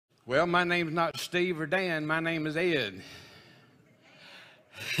Well, my name's not Steve or Dan. My name is Ed.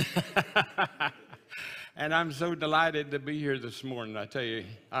 And I'm so delighted to be here this morning. I tell you,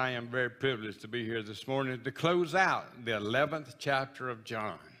 I am very privileged to be here this morning to close out the 11th chapter of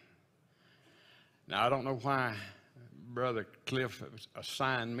John. Now, I don't know why Brother Cliff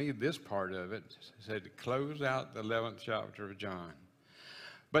assigned me this part of it. He said to close out the 11th chapter of John.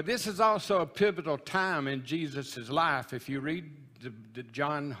 But this is also a pivotal time in Jesus' life. If you read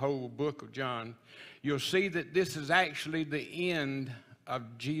the whole book of John, you'll see that this is actually the end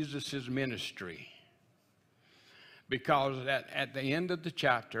of Jesus' ministry. Because at the end of the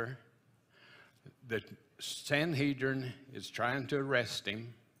chapter, the Sanhedrin is trying to arrest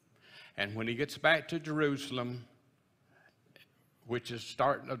him. And when he gets back to Jerusalem, which is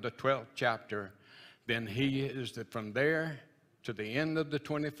starting of the 12th chapter, then he is from there to the end of the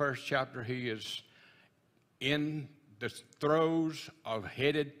 21st chapter, he is in the throes of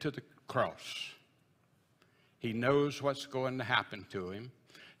headed to the cross. He knows what's going to happen to him.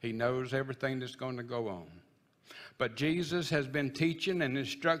 He knows everything that's going to go on. But Jesus has been teaching and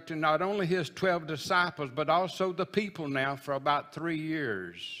instructing not only his 12 disciples, but also the people now for about 3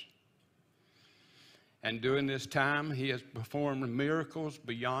 years. And during this time, he has performed miracles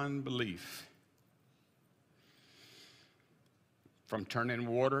beyond belief. From turning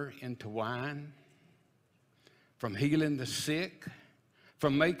water into wine, from healing the sick,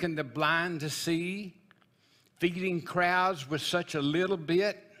 from making the blind to see, feeding crowds with such a little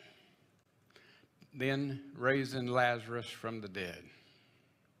bit, then raising Lazarus from the dead.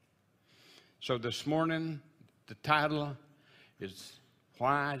 So this morning, the title is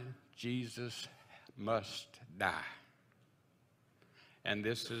Why Jesus Must Die. And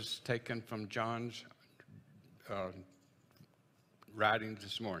this is taken from John's writing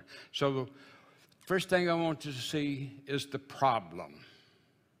this morning. So the first thing I want you to see is the problem.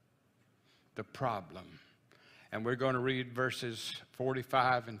 The problem. And we're going to read verses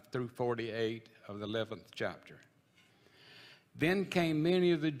 45 and through 48 of the 11th chapter. Then came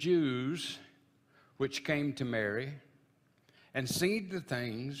many of the Jews which came to Mary, and seeing the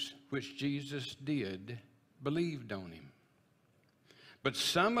things which Jesus did, believed on him. But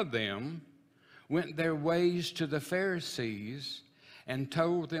some of them went their ways to the Pharisees and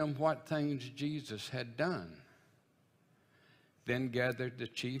told them what things Jesus had done. Then gathered the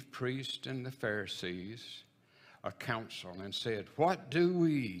chief priests and the Pharisees a council and said, What do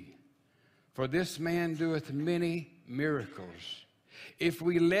we? For this man doeth many miracles. If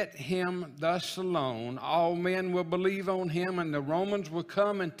we let him thus alone, all men will believe on him, and the Romans will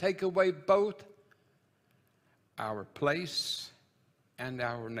come and take away both our place and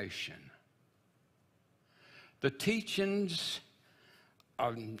our nation. The teachings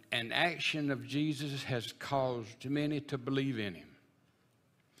and action of Jesus has caused many to believe in him,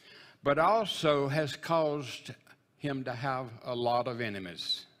 but also has caused him to have a lot of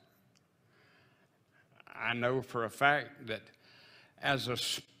enemies. I know for a fact that as a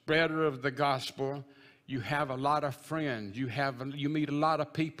spreader of the gospel, you have a lot of friends. You meet a lot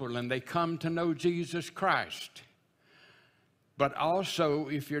of people, and they come to know Jesus Christ. But also,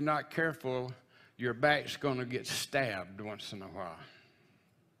 if you're not careful, your back's going to get stabbed once in a while,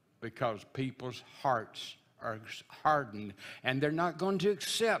 because people's hearts are hardened, and they're not going to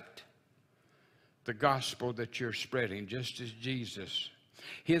accept the gospel that you're spreading, just as Jesus.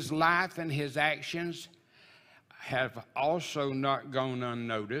 His life and his actions have also not gone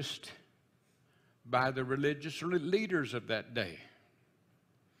unnoticed by the religious leaders of that day.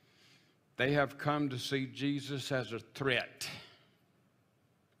 They have come to see Jesus as a threat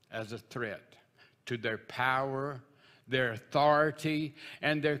to their power, their authority,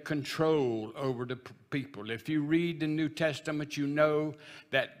 and their control over the people. If you read the New Testament, you know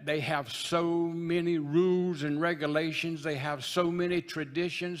that they have so many rules and regulations, they have so many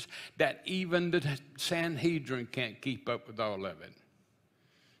traditions that even the Sanhedrin can't keep up with all of it.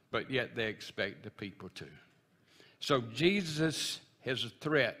 But yet they expect the people to. So Jesus is a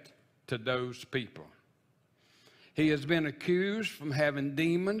threat to those people. He has been accused from having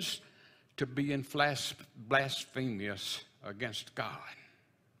demons to being blasphemous against God.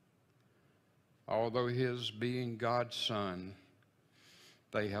 Although his being God's son,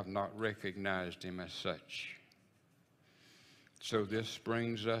 they have not recognized him as such. So this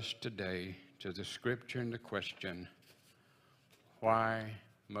brings us today to the scripture and the question, why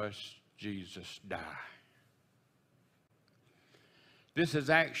must Jesus die? This is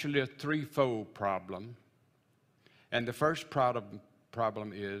actually a threefold problem. And the first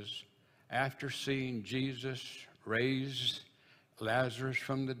problem is, after seeing Jesus raise Lazarus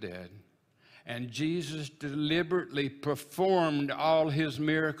from the dead, And Jesus deliberately performed all his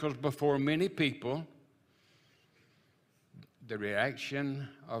miracles before many people. The reaction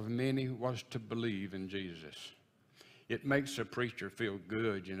of many was to believe in Jesus. It makes a preacher feel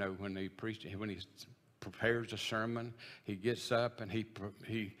good, you know, when he prepares a sermon, he gets up and he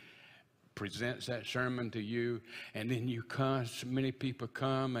presents that sermon to you, and then you come, so many people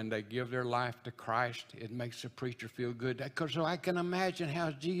come and they give their life to Christ. It makes a preacher feel good. So I can imagine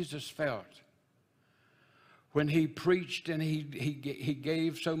how Jesus felt when he preached and he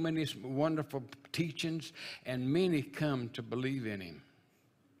gave so many wonderful teachings, and many come to believe in him.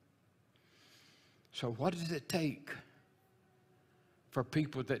 So what does it take for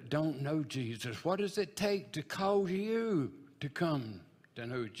people that don't know Jesus? What does it take to cause you to come to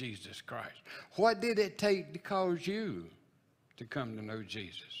know Jesus Christ? What did it take to cause you to come to know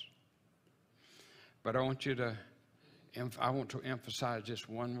Jesus? But I want to emphasize just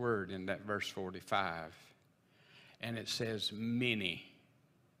one word in that verse 45. And it says many.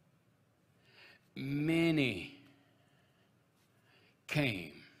 Many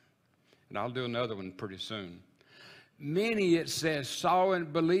came. And I'll do another one pretty soon. Many, it says, saw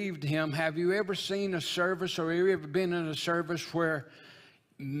and believed him. Have you ever seen a service, or have you ever been in a service where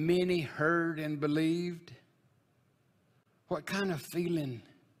many heard and believed? What kind of feeling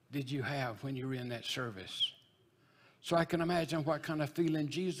did you have when you were in that service? So I can imagine what kind of feeling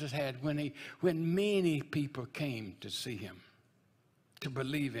Jesus had when many people came to see him, to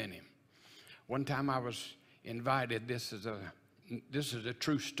believe in him. One time I was invited. This is a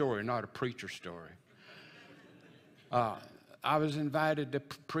true story, not a preacher story. I was invited to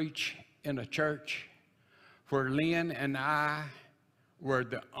preach in a church where Lynn and I were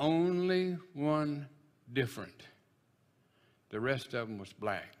the only one different. The rest of them was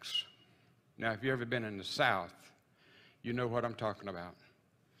blacks. Now, if you've ever been in the South, you know what I'm talking about.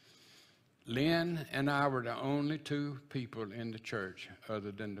 Lynn and I were the only two people in the church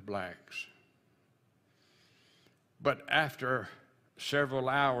other than the blacks. But after several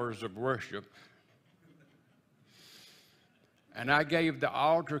hours of worship, and I gave the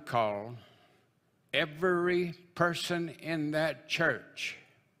altar call, every person in that church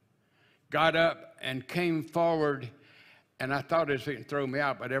got up and came forward, and I thought it would throw me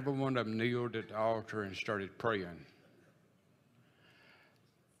out, but every one of them kneeled at the altar and started praying.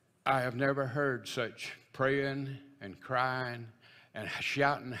 I have never heard such praying and crying and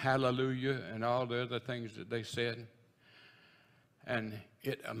shouting hallelujah and all the other things that they said. And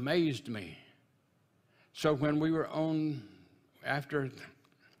it amazed me. So when we were on, after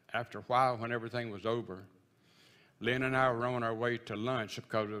a while, when everything was over, Lynn and I were on our way to lunch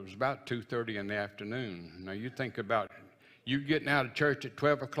because it was about 2:30 in the afternoon. Now you think about you getting out of church at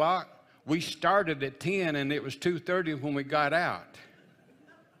 12 o'clock. We started at 10 and it was 2:30 when we got out.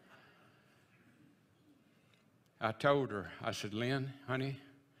 I told her, I said, Lynn, honey,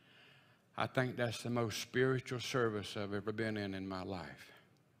 I think that's the most spiritual service I've ever been in my life.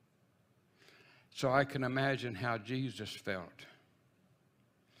 So I can imagine how Jesus felt.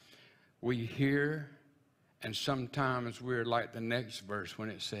 We hear, and sometimes we're like the next verse when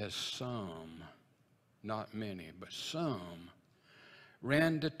it says some, not many, but some,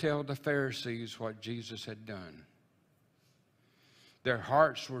 ran to tell the Pharisees what Jesus had done. Their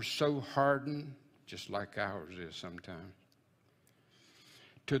hearts were so hardened, just like ours is sometimes,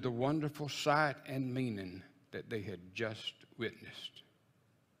 to the wonderful sight and meaning that they had just witnessed.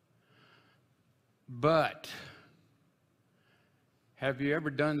 But have you ever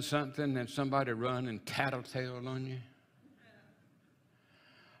done something and somebody run and tattletale on you?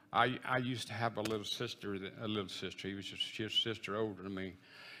 I used to have a little sister. She was a sister older than me.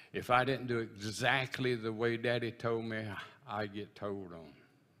 If I didn't do exactly the way Daddy told me, I get told on.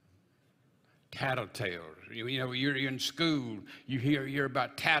 Tattletales. You know, you're in school, you hear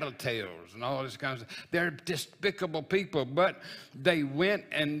about tattletales and all this kind of stuff. They're despicable people, but they went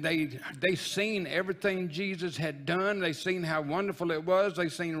and they seen everything Jesus had done. They seen how wonderful it was. They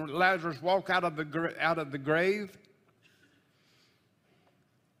seen Lazarus walk out of the grave.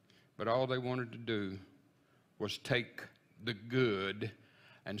 But all they wanted to do was take the good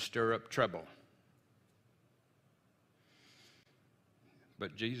and stir up trouble.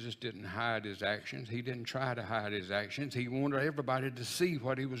 But Jesus didn't hide his actions. He didn't try to hide his actions. He wanted everybody to see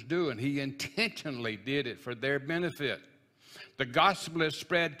what he was doing. He intentionally did it for their benefit. The gospel is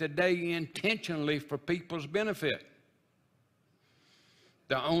spread today intentionally for people's benefit.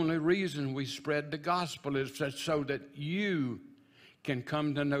 The only reason we spread the gospel is so that you can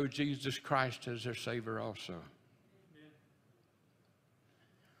come to know Jesus Christ as their Savior also.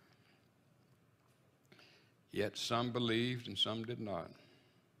 Yet some believed and some did not.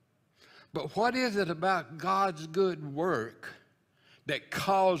 But what is it about God's good work that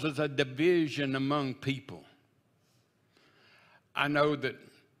causes a division among people? I know that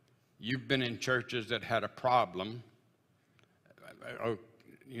you've been in churches that had a problem.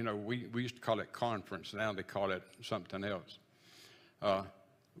 You know, we used to call it conference. Now they call it something else.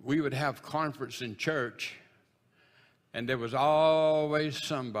 We would have conference in church, and there was always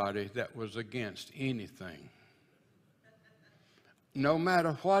somebody that was against anything. No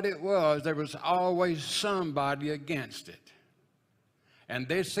matter what it was, there was always somebody against it. And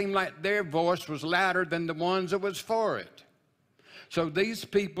they seemed like their voice was louder than the ones that was for it. So these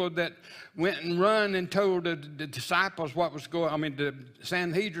people that went and run and told the disciples what was going, the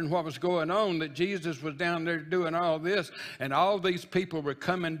Sanhedrin what was going on, that Jesus was down there doing all this, and all these people were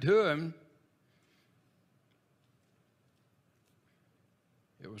coming to him,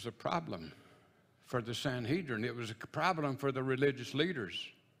 it was a problem for the Sanhedrin. It was a problem for the religious leaders.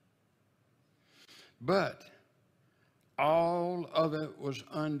 But all of it was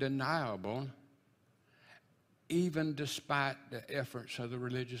undeniable, even despite the efforts of the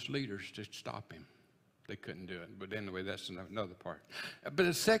religious leaders to stop him. They couldn't do it. But anyway, that's another part. But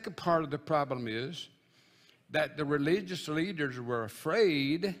the second part of the problem is that the religious leaders were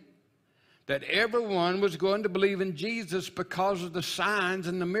afraid that everyone was going to believe in Jesus because of the signs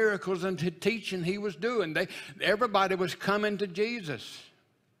and the miracles and the teaching he was doing. Everybody was coming to Jesus.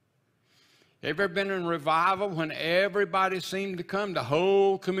 Ever been in revival when everybody seemed to come? The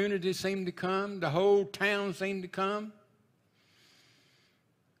whole community seemed to come. The whole town seemed to come.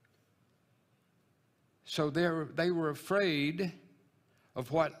 So they were afraid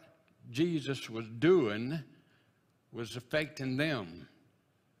of what Jesus was doing was affecting them.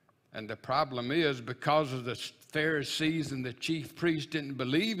 And the problem is, because of the Pharisees and the chief priests didn't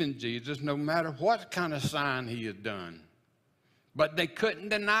believe in Jesus, no matter what kind of sign he had done. But they couldn't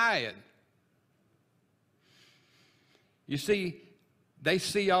deny it. You see, they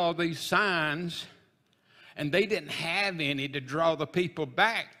see all these signs, and they didn't have any to draw the people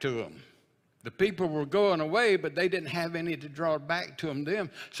back to them. The people were going away, but they didn't have any to draw back to them.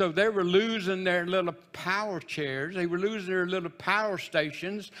 So they were losing their little power chairs. They were losing their little power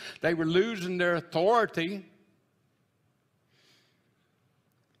stations. They were losing their authority.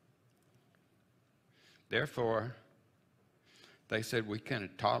 Therefore, they said, we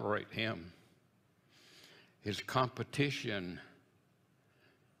can't tolerate him. His competition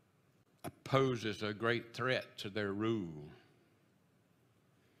poses a great threat to their rule.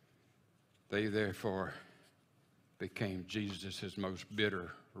 They therefore became Jesus' most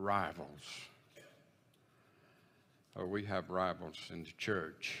bitter rivals. Oh, we have rivals in the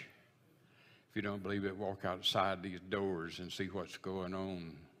church. If you don't believe it, walk outside these doors and see what's going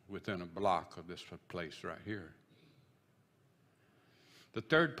on within a block of this place right here. The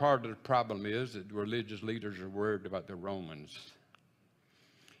third part of the problem is that religious leaders are worried about the Romans.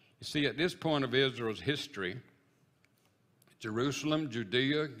 You see, at this point of Israel's history, Jerusalem,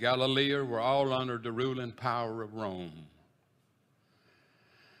 Judea, Galilee were all under the ruling power of Rome.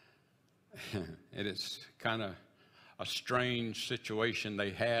 And it's kind of a strange situation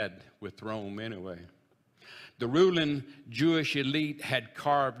they had with Rome anyway. The ruling Jewish elite had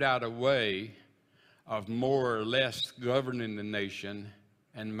carved out a way of more or less governing the nation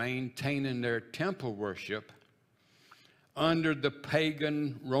and maintaining their temple worship under the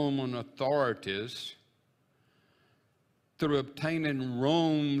pagan Roman authorities through obtaining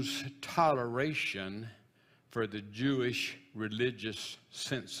Rome's toleration for the Jewish religious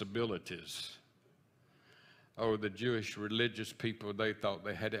sensibilities. Oh, the Jewish religious people, they thought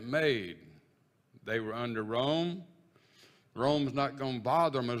they had it made. They were under Rome. Rome's not going to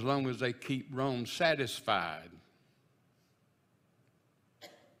bother them as long as they keep Rome satisfied.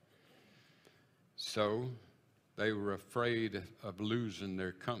 So they were afraid of losing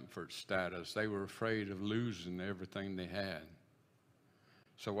their comfort status. They were afraid of losing everything they had.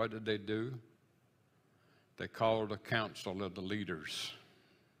 So what did they do? They called a council of the leaders.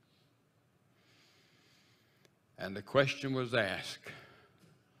 And the question was asked,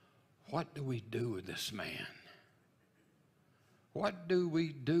 what do we do with this man? What do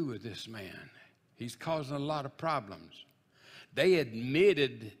we do with this man? He's causing a lot of problems. They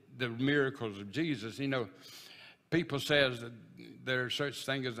admitted the miracles of Jesus. You know, people says that there's such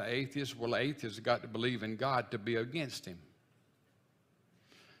thing as an atheist. Well, atheists got to believe in God to be against him.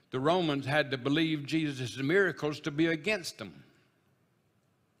 The Romans had to believe Jesus' miracles to be against them.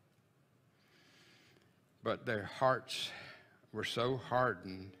 But their hearts were so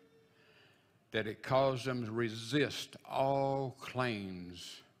hardened that it caused them to resist all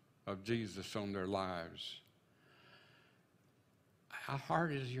claims of Jesus on their lives. How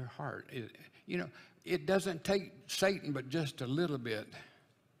hard is your heart? It doesn't take Satan but just a little bit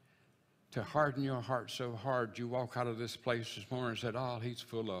to harden your heart so hard you walk out of this place this morning and said, oh, he's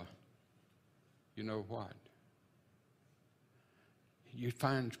full of, you know what? You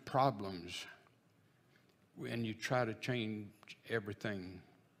find problems when you try to change everything.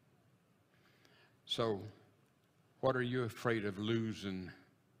 So, what are you afraid of losing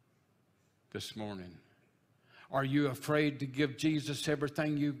this morning? Are you afraid to give Jesus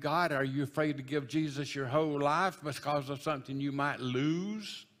everything you've got? Are you afraid to give Jesus your whole life because of something you might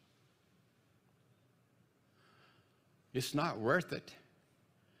lose? It's not worth it.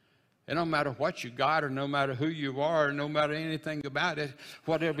 It don't matter what you got, or no matter who you are, or no matter anything about it.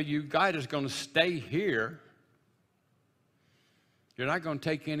 Whatever you got is going to stay here. You're not going to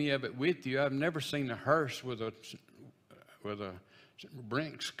take any of it with you. I've never seen a hearse with a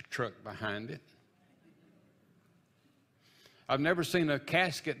Brinks truck behind it. I've never seen a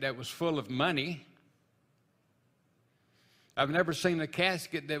casket that was full of money. I've never seen a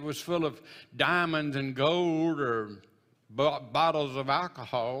casket that was full of diamonds and gold or bottles of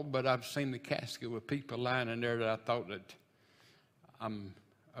alcohol, but I've seen the casket with people lying in there that I thought that I'm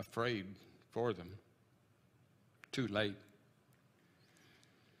afraid for them. Too late.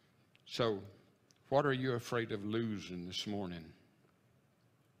 So, what are you afraid of losing this morning?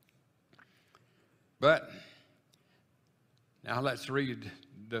 But now let's read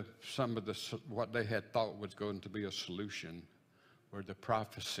some of what they had thought was going to be a solution, or the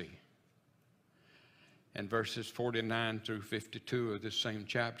prophecy. In verses 49 through 52 of this same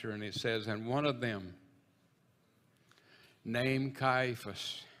chapter, and it says, and one of them, named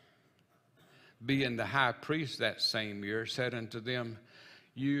Caiaphas, being the high priest that same year, said unto them,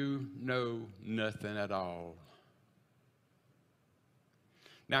 you know nothing at all.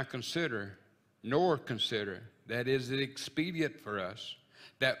 Now consider that is it expedient for us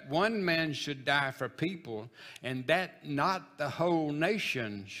that one man should die for people, and that not the whole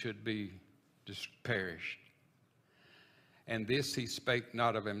nation should be perished. And this he spake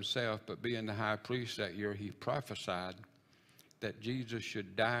not of himself, but being the high priest that year, he prophesied that Jesus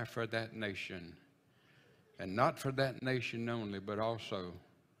should die for that nation, and not for that nation only, but also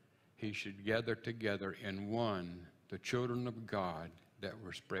he should gather together in one the children of God that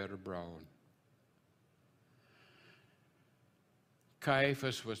were spread abroad.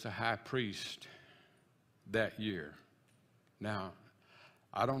 Caiaphas was the high priest that year. Now,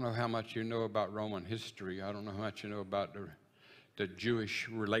 I don't know how much you know about Roman history. I don't know how much you know about the Jewish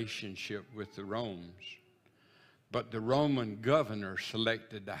relationship with the Romans. But the Roman governor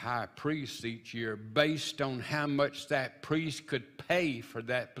selected the high priest each year based on how much that priest could pay for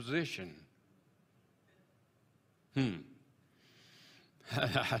that position. I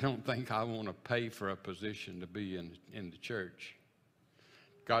don't think I want to pay for a position to be in the church.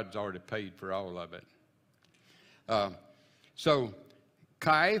 God's already paid for all of it. So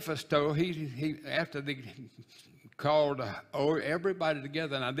Caiaphas told, after they called everybody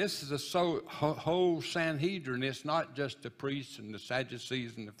together. Now this is a whole Sanhedrin. It's not just the priests and the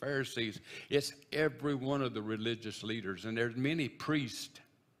Sadducees and the Pharisees. It's every one of the religious leaders. And there's many priests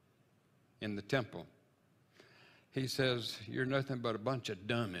in the temple. He says, you're nothing but a bunch of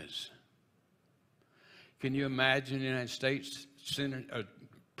dummies. Can you imagine the United States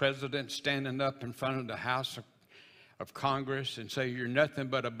president standing up in front of the House of Congress and say, you're nothing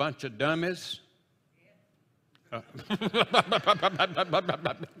but a bunch of dummies?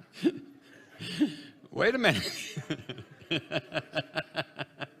 Wait a minute.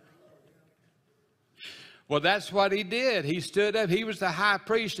 Well, that's what he did. He stood up. He was the high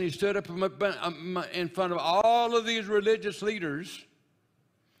priest, and he stood up in front of all of these religious leaders,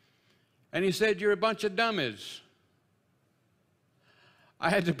 and he said, you're a bunch of dummies. I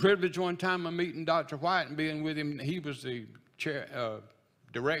had the privilege one time of meeting Dr. White and being with him. He was the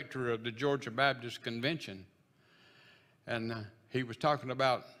director of the Georgia Baptist Convention. And he was talking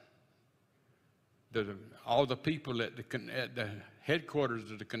about all the people at the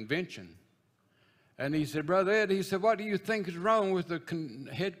headquarters of the convention. And he said, Brother Ed, he said, what do you think is wrong with the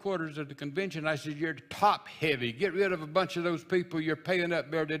headquarters of the convention? I said, you're top heavy. Get rid of a bunch of those people you're paying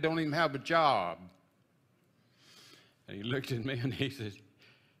up there that don't even have a job. And he looked at me and he said,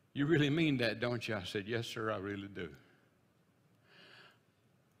 you really mean that, don't you? I said, yes, sir, I really do.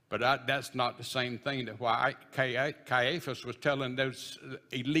 But that's not the same thing that why Caiaphas was telling those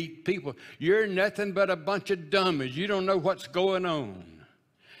elite people, you're nothing but a bunch of dummies. You don't know what's going on.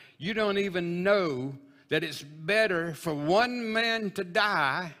 You don't even know that it's better for one man to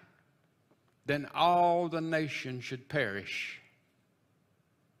die than all the nation should perish.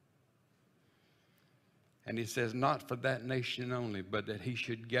 And he says, not for that nation only, but that he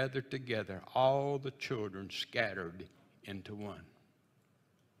should gather together all the children scattered into one.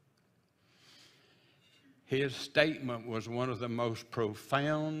 His statement was one of the most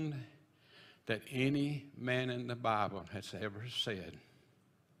profound that any man in the Bible has ever said.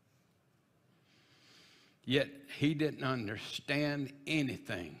 Yet he didn't understand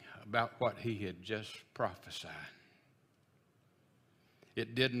anything about what he had just prophesied.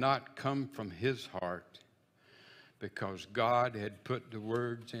 It did not come from his heart, because God had put the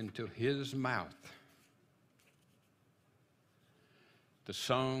words into his mouth. The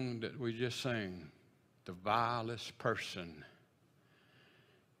song that we just sang, the vilest person,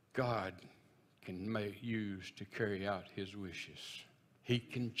 God can use to carry out his wishes. He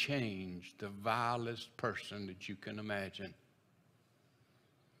can change the vilest person that you can imagine.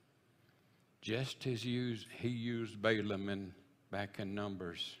 Just as he used Balaam back in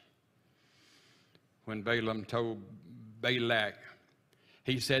Numbers. When Balaam told Balak,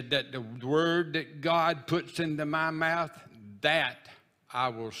 he said that the word that God puts into my mouth, that I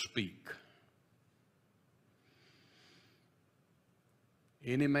will speak.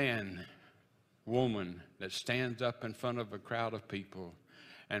 Any man, woman that stands up in front of a crowd of people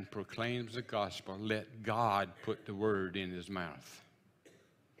and proclaims the gospel, let God put the word in his mouth.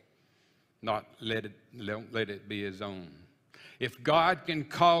 Don't let it be his own. If God can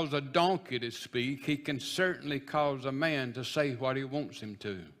cause a donkey to speak, he can certainly cause a man to say what he wants him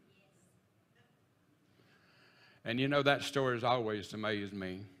to. And you know, that story has always amazed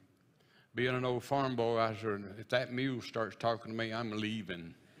me. Being an old farm boy, I said, if that mule starts talking to me, I'm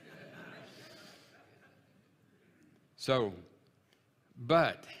leaving.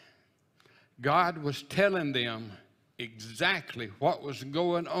 But God was telling them exactly what was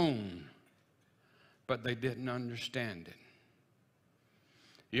going on, but they didn't understand it.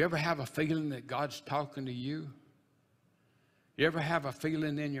 You ever have a feeling that God's talking to you? You ever have a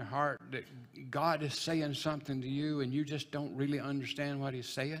feeling in your heart that God is saying something to you and you just don't really understand what he's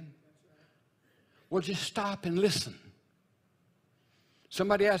saying? Well, just stop and listen.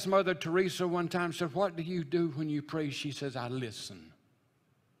 Somebody asked Mother Teresa one time, said, what do you do when you pray? She says, I listen.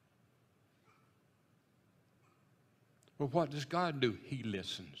 Well, what does God do? He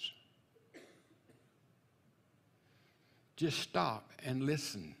listens. Just stop and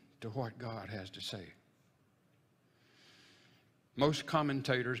listen to what God has to say. Most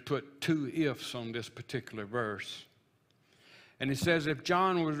commentators put two ifs on this particular verse. And it says if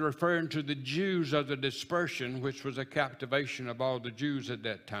John was referring to the Jews of the dispersion, which was a captivation of all the Jews at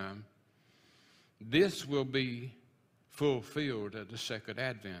that time, this will be fulfilled at the second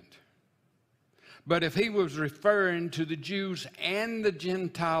advent. But if he was referring to the Jews and the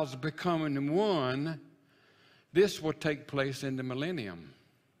Gentiles becoming one, this will take place in the millennium.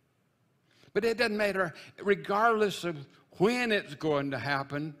 But it doesn't matter, regardless of when it's going to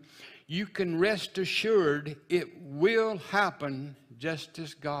happen, you can rest assured it will happen just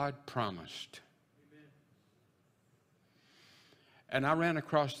as God promised. Amen. And I ran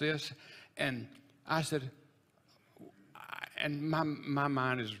across this, and I said, and my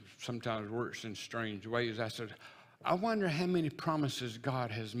mind is sometimes works in strange ways. I said, I wonder how many promises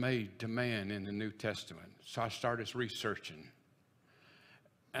God has made to man in the New Testament. So I started researching.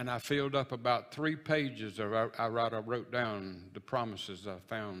 And I filled up about 3 pages. I wrote down the promises I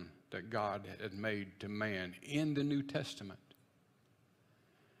found that God had made to man in the New Testament.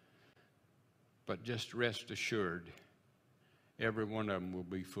 But just rest assured, every one of them will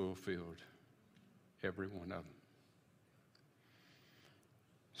be fulfilled. Every one of them.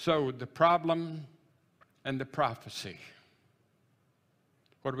 So the problem and the prophecy.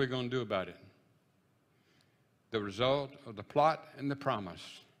 What are we going to do about it? The result of the plot and the promise.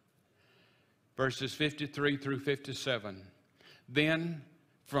 Verses 53 through 57. Then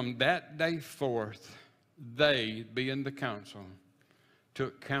from that day forth, they, being the council,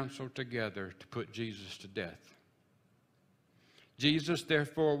 took counsel together to put Jesus to death. Jesus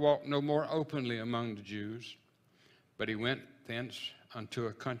therefore walked no more openly among the Jews, but he went thence unto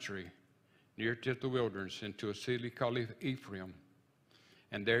a country near to the wilderness, into a city called Ephraim,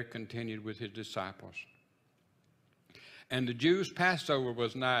 and there continued with his disciples. And the Jews' Passover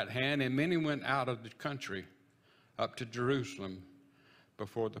was nigh at hand, and many went out of the country up to Jerusalem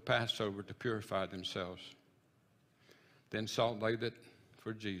before the Passover to purify themselves. Then sought they that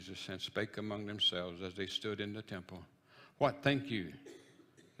for Jesus, and spake among themselves as they stood in the temple, what think you,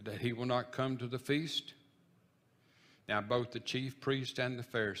 that he will not come to the feast? Now both the chief priests and the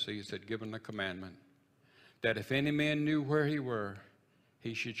Pharisees had given a commandment that if any man knew where he were,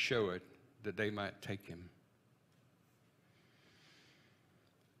 he should show it, that they might take him.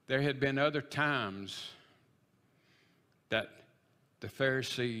 There had been other times that the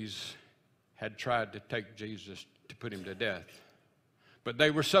Pharisees had tried to take Jesus to put him to death. But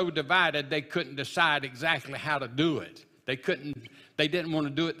they were so divided they couldn't decide exactly how to do it. They didn't want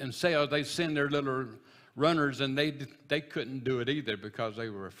to do it themselves. They send their little runners, and they couldn't do it either because they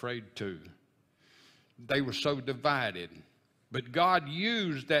were afraid to. They were so divided. But God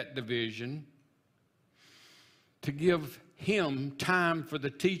used that division to give him time for the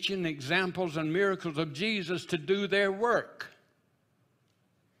teaching, examples, and miracles of Jesus to do their work.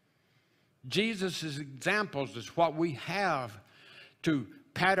 Jesus' examples is what we have to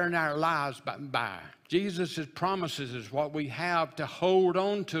pattern our lives by. Jesus' promises is what we have to hold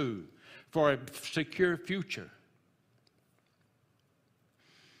on to for a secure future.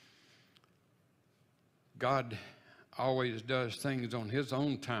 God always does things on his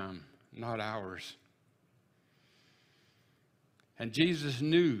own time, not ours. And Jesus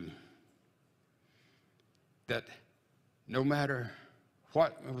knew that no matter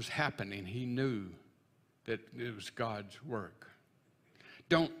what was happening, he knew that it was God's work.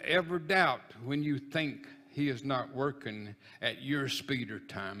 Don't ever doubt when you think he is not working at your speed or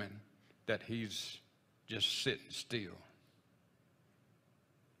timing that he's just sitting still.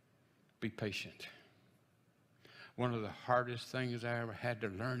 Be patient. One of the hardest things I ever had to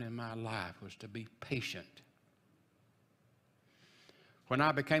learn in my life was to be patient. When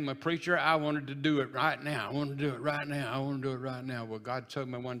I became a preacher, I wanted to do it right now. I wanted to do it right now. I want to do it right now. Well, God told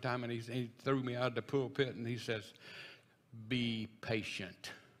me one time, and he threw me out of the pulpit, and he says, be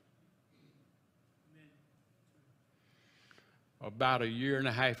patient. Amen. About a year and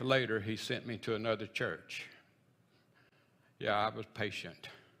a half later, he sent me to another church. Yeah, I was patient.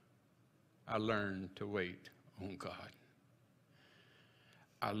 I learned to wait on God.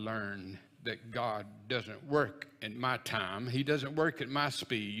 I learned that God doesn't work in my time. He doesn't work at my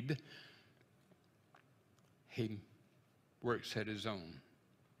speed. He works at his own.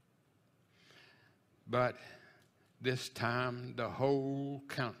 But this time, the whole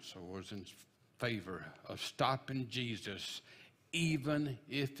council was in favor of stopping Jesus, even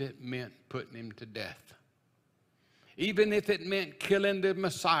if it meant putting him to death. Even if it meant killing the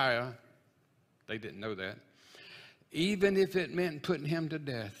Messiah. They didn't know that. Even if it meant putting him to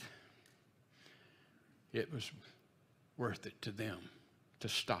death, it was worth it to them to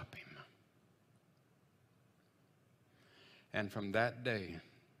stop him. And from that day,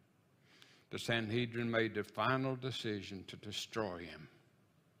 the Sanhedrin made the final decision to destroy him.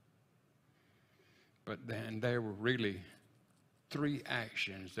 But then there were really three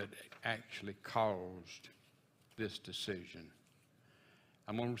actions that actually caused this decision.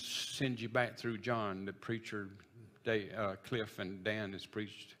 I'm going to send you back through John. The preacher, Cliff and Dan, has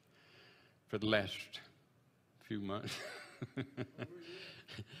preached for the last few months.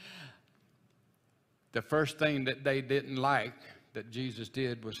 The first thing that they didn't like that Jesus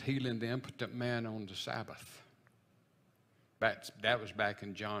did was healing the impotent man on the Sabbath. That was back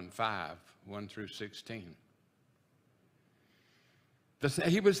in John 5, 1 through 16.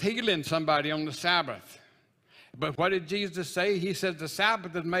 He was healing somebody on the Sabbath. But what did Jesus say? He said the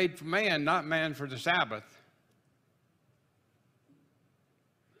Sabbath is made for man, not man for the Sabbath.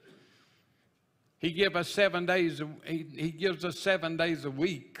 He gives us 7 days. He gives us 7 days a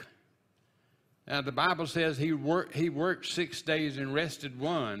week. Now the Bible says he worked 6 days and rested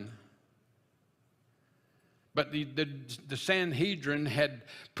one. But the Sanhedrin had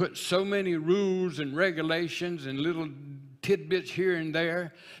put so many rules and regulations and little tidbits here and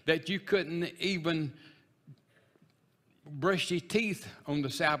there that you couldn't even brush your teeth on the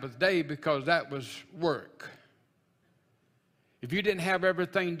Sabbath day because that was work. If you didn't have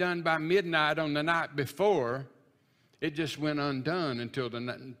everything done by midnight on the night before, it just went undone until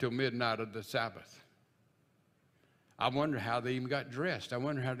midnight of the Sabbath. I wonder how they even got dressed. I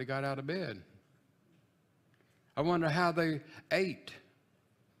wonder how they got out of bed. I wonder how they ate.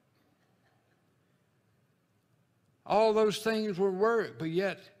 All those things were work, but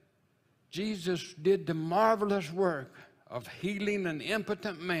yet Jesus did the marvelous work of healing an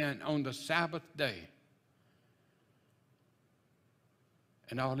impotent man on the Sabbath day.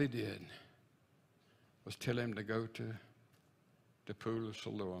 And all he did was tell him to go to the pool of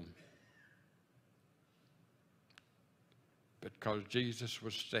Siloam. Because Jesus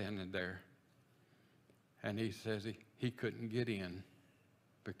was standing there, and he says he couldn't get in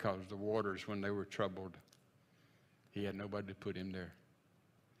because the waters, when they were troubled, he had nobody to put him there.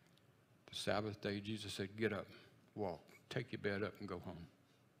 The Sabbath day, Jesus said, get up, walk, take your bed up and go home.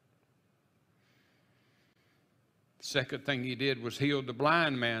 The second thing he did was heal the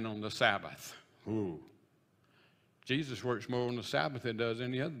blind man on the Sabbath. Ooh. Jesus works more on the Sabbath than he does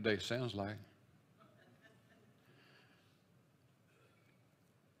any other day, sounds like.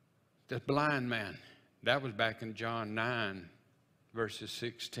 the blind man. That was back in John 9, verses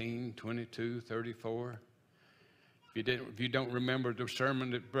 16, 22, 34. If you don't remember the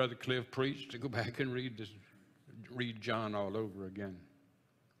sermon that Brother Cliff preached, to go back and read John all over again.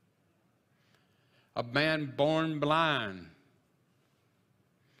 A man born blind,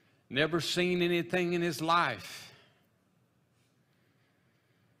 never seen anything in his life,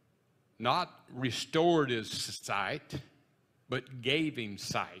 not restored his sight, but gave him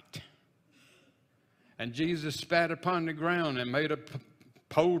sight. And Jesus spat upon the ground and made a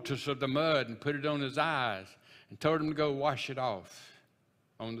poultice of the mud and put it on his eyes and told him to go wash it off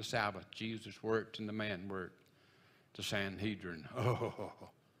on the Sabbath. Jesus worked and the man worked. The Sanhedrin. Oh,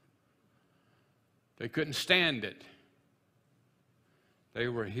 they couldn't stand it.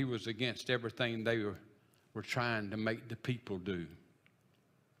 He was against everything they were trying to make the people do.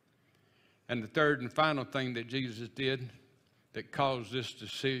 And the third and final thing that Jesus did that caused this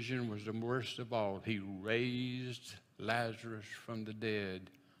decision was the worst of all. He raised Lazarus from the dead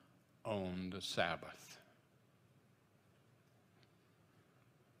on the Sabbath.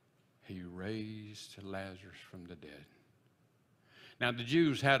 He raised Lazarus from the dead. Now the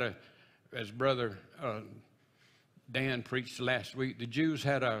Jews had as Brother Dan preached last week, the Jews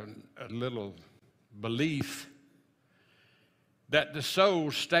had a little belief that the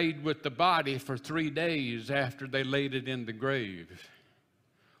soul stayed with the body for 3 days after they laid it in the grave.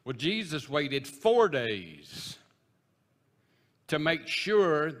 Well, Jesus waited 4 days to make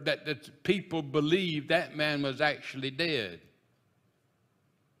sure that the people believed that man was actually dead.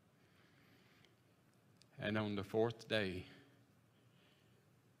 And on the fourth day,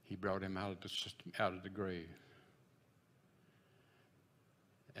 he brought him out of the grave.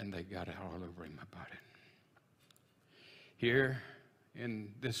 And they got it all over him about it. Here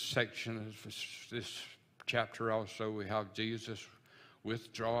in this section of this chapter also, we have Jesus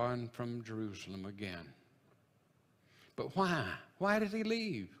withdrawing from Jerusalem again. But why? Why did he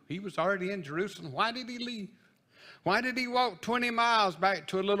leave? He was already in Jerusalem. Why did he leave? Why did he walk 20 miles back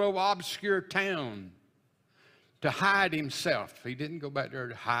to a little obscure town to hide himself? He didn't go back there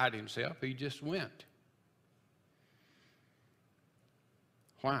to hide himself. He just went.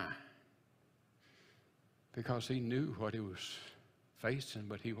 Why? Because he knew what he was facing,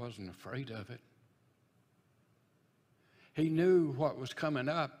 but he wasn't afraid of it. He knew what was coming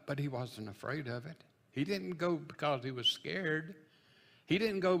up, but he wasn't afraid of it. He didn't go because he was scared. He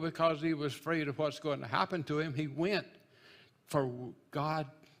didn't go because he was afraid of what's going to happen to him. He went for God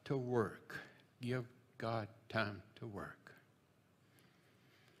to work. Give God time to work.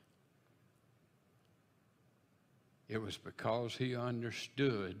 It was because he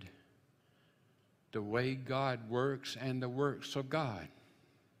understood the way God works and the works of God.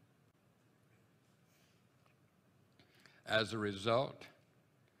 As a result,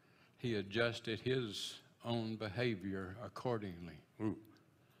 he adjusted his own behavior accordingly. Ooh.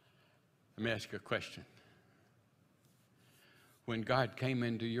 Let me ask you a question. When God came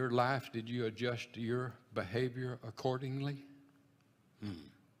into your life, did you adjust your behavior accordingly? I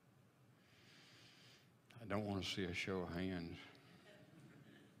don't want to see a show of hands.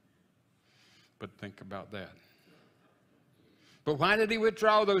 But think about that. But why did he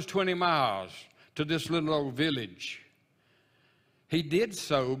withdraw those 20 miles to this little old village? He did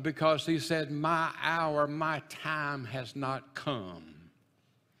so because he said, my hour, my time has not come.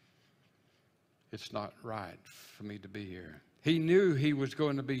 It's not right for me to be here. He knew he was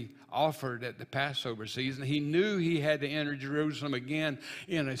going to be offered at the Passover season. He knew he had to enter Jerusalem again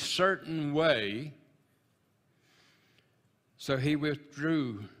in a certain way. So he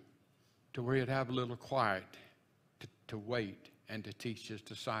withdrew to where he'd have a little quiet to wait and to teach his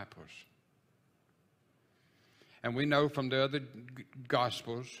disciples. And we know from the other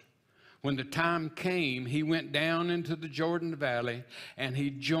Gospels, when the time came, he went down into the Jordan Valley and he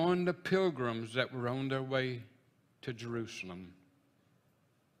joined the pilgrims that were on their way to Jerusalem.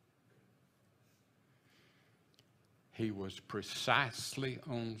 He was precisely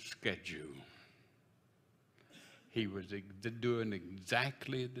on schedule. He was doing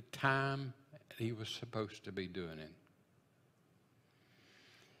exactly the time he was supposed to be doing it.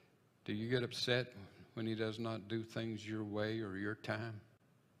 Do you get upset when he does not do things your way or your time?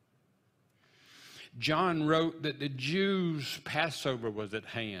 John wrote that the Jews' Passover was at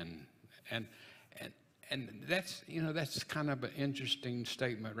hand. And that's, that's kind of an interesting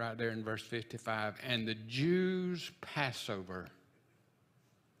statement right there in verse 55. And the Jews' Passover.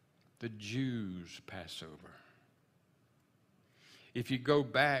 The Jews' Passover. If you go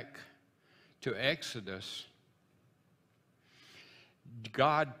back to Exodus,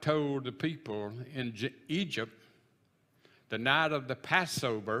 God told the people in Egypt, the night of the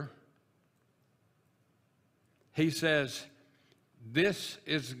Passover, he says, this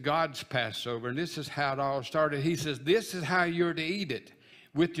is God's Passover, and this is how it all started. He says, this is how you're to eat it.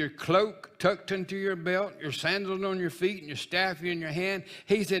 With your cloak tucked into your belt, your sandals on your feet, and your staff in your hand.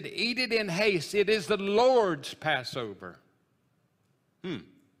 He said, eat it in haste. It is the Lord's Passover. And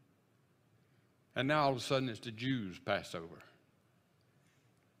now all of a sudden it's the Jews' Passover.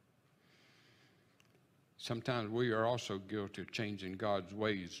 Sometimes we are also guilty of changing God's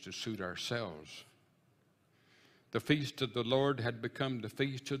ways to suit ourselves. The feast of the Lord had become the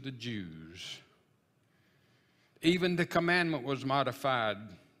feast of the Jews. Even the commandment was modified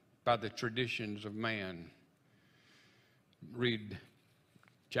by the traditions of man. Read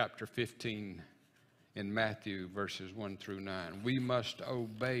chapter 15 in Matthew, verses 1 through 9. We must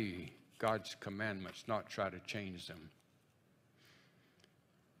obey God's commandments, not try to change them.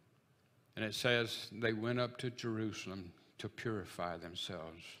 And it says they went up to Jerusalem to purify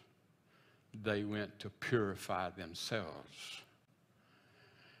themselves. They went to purify themselves.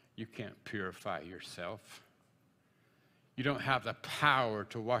 You can't purify yourself. You don't have the power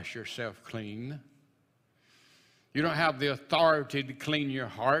to wash yourself clean. You don't have the authority to clean your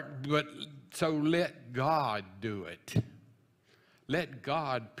heart, but so let God do it. Let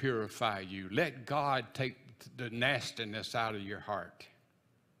God purify you. Let God take the nastiness out of your heart.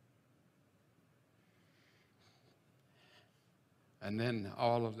 And then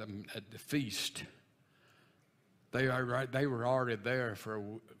all of them at the feast, they were already there for a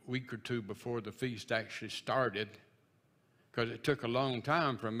week or two before the feast actually started, because it took a long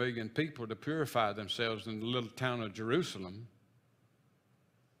time for 1 million people to purify themselves in the little town of Jerusalem.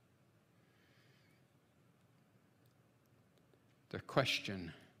 The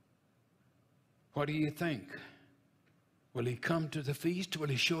question, what do you think? Will he come to the feast? Will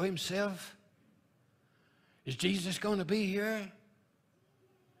he show himself? Is Jesus going to be here?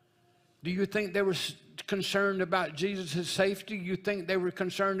 Do you think they were concerned about Jesus' safety? You think they were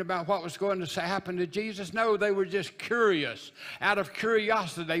concerned about what was going to happen to Jesus? No, they were just curious. Out of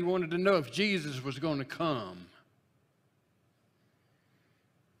curiosity, they wanted to know if Jesus was going to come.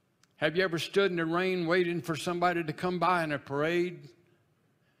 Have you ever stood in the rain waiting for somebody to come by in a parade?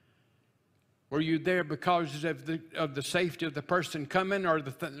 Were you there because of the safety of the person coming, or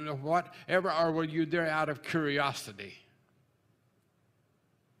whatever, or were you there out of curiosity?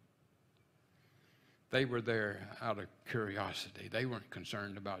 They were there out of curiosity. They weren't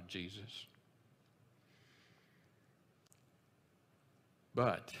concerned about Jesus.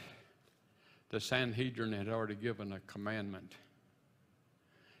 But the Sanhedrin had already given a commandment.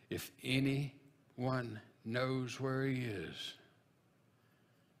 If anyone knows where he is,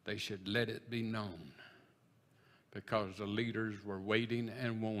 they should let it be known, because the leaders were waiting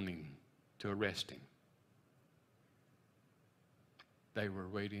and wanting to arrest him. They were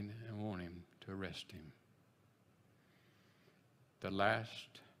waiting and wanting to arrest him. The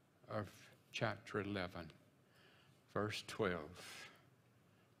last of chapter 11, verse 12,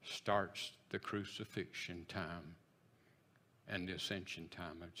 starts the crucifixion time and the ascension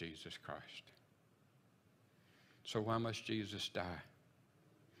time of Jesus Christ. So why must Jesus die?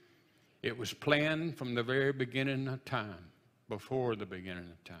 It was planned from the very beginning of time, before the beginning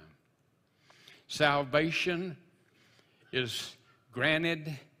of time. Salvation is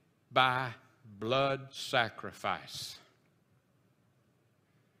granted by blood sacrifice.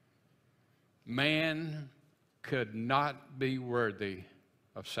 Man could not be worthy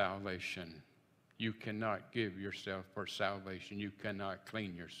of salvation. You cannot give yourself for salvation. You cannot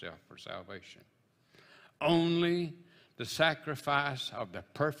clean yourself for salvation. Only the sacrifice of the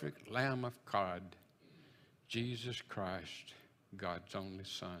perfect Lamb of God, Jesus Christ, God's only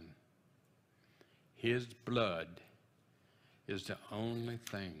Son. His blood is the only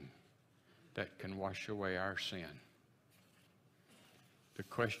thing that can wash away our sin. The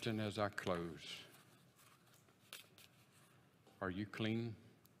question as I close, are you clean?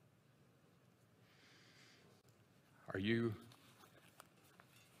 Are you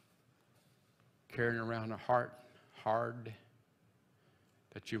carrying around a heart hard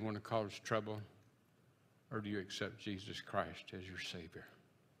that you want to cause trouble? Or do you accept Jesus Christ as your Savior?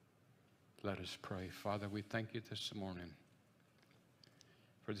 Let us pray. Father, we thank you this morning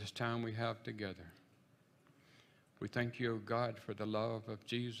for this time we have together. We thank you, O God, for the love of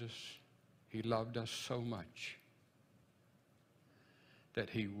Jesus. He loved us so much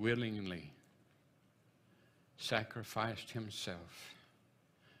that he willingly sacrificed himself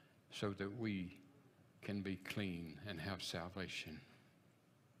so that we can be clean and have salvation.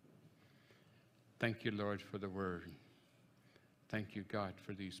 Thank you, Lord, for the word. Thank you, God,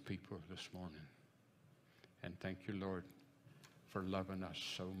 for these people this morning. And thank you, Lord, for loving us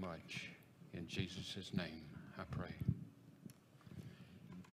so much. In Jesus' name. I pray.